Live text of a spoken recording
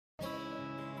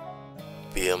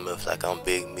BMF like I'm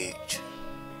Big Meech.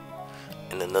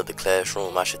 In another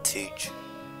classroom I should teach.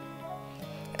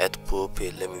 At the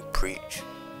pulpit let me preach.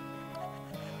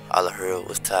 All I heard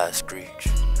was tires screech.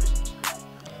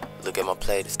 Look at my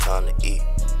plate, it's time to eat.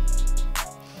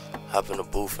 Hop in the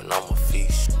booth and I'ma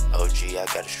feast. OG, I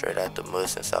got it straight out the mud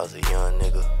since I was a young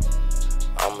nigga.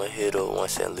 I'ma hit her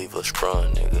once and leave her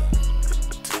sprung, nigga.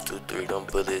 223, them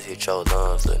bullets hit your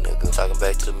lungs, little nigga. Talking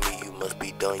back to me, you must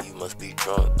be done, you must be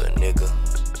drunk, little nigga.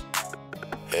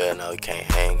 Hell no, you can't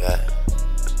hang out.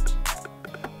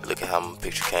 Look at how my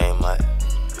picture came out.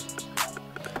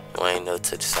 We ain't never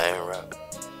touch the same route.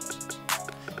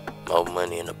 More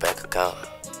money in the bank account.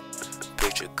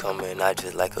 Picture coming out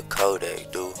just like a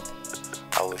Kodak, dude.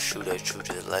 I would shoot at you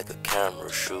just like a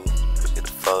camera shoot. Get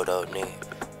the photo, nigga.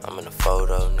 I'm in the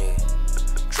photo,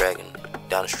 nigga. Dragging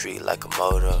down the street like a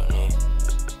moto,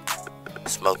 nigga.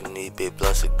 Smoking these big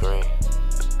blunts of green.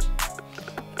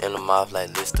 In the mouth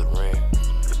like Listerine.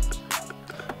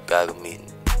 Goggle me,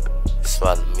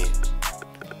 swallow me,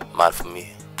 model for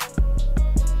me.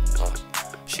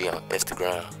 She on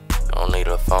Instagram, I don't need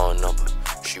her phone number.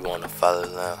 She wanna follow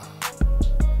along.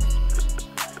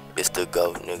 It's the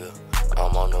GOAT, nigga.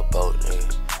 I'm on the boat,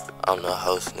 nigga. I'm the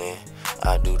host, nigga.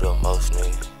 I do the most,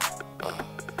 nigga.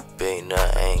 Big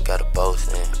nut, I ain't gotta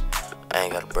boast, nigga. I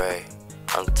ain't gotta brag.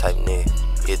 I'm the type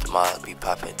nigga. Hit the mall, be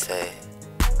poppin' tag.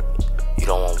 You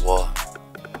don't want war?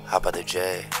 Hop out the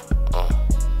jag.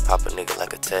 Pop a nigga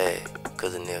like a tag.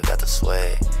 Cause a nigga got the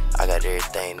swag. I got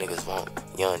everything niggas want.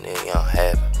 Young nigga, young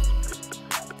have it.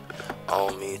 I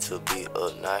don't mean to be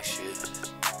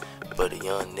obnoxious, but a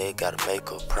young nigga gotta make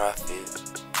a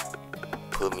profit.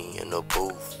 Put me in the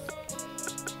booth,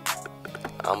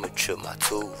 I'ma chip my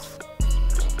tooth.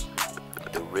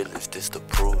 The realest is the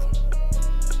proof.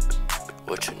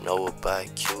 What you know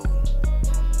about Q?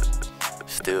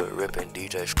 Still ripping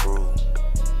DJ Screw.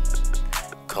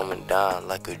 Coming down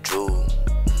like a jewel.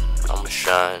 I'ma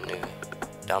shine, nigga.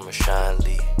 Diamond shine,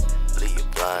 lead you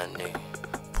blind, nigga.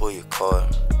 Pull your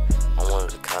card. I'm one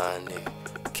of the kind,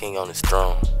 nigga. King on his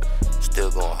throne. Still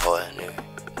going hard,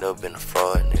 nigga. Never been a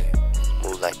fraud, nigga.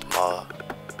 Move like the mob.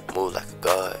 Move like a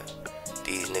god.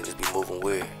 These niggas be moving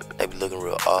weird. They be looking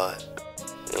real odd.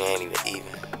 They ain't even.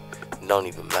 It don't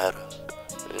even matter.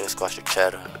 Nigga squash your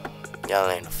chatter. Y'all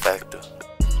ain't a factor.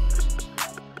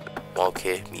 Won't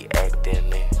catch me acting,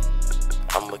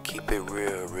 nigga. I'ma keep it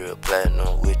real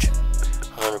platinum with you.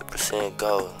 100%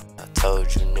 gold. I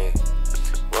told you,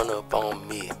 nigga. Run up on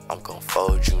me, I'm gon'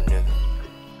 fold you, nigga.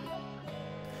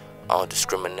 I don't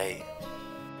discriminate.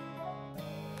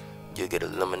 You get a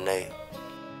lemonade.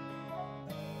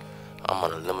 I'm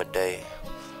on a lemonade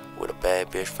with a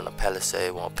bad bitch from the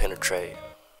Palisade, won't penetrate.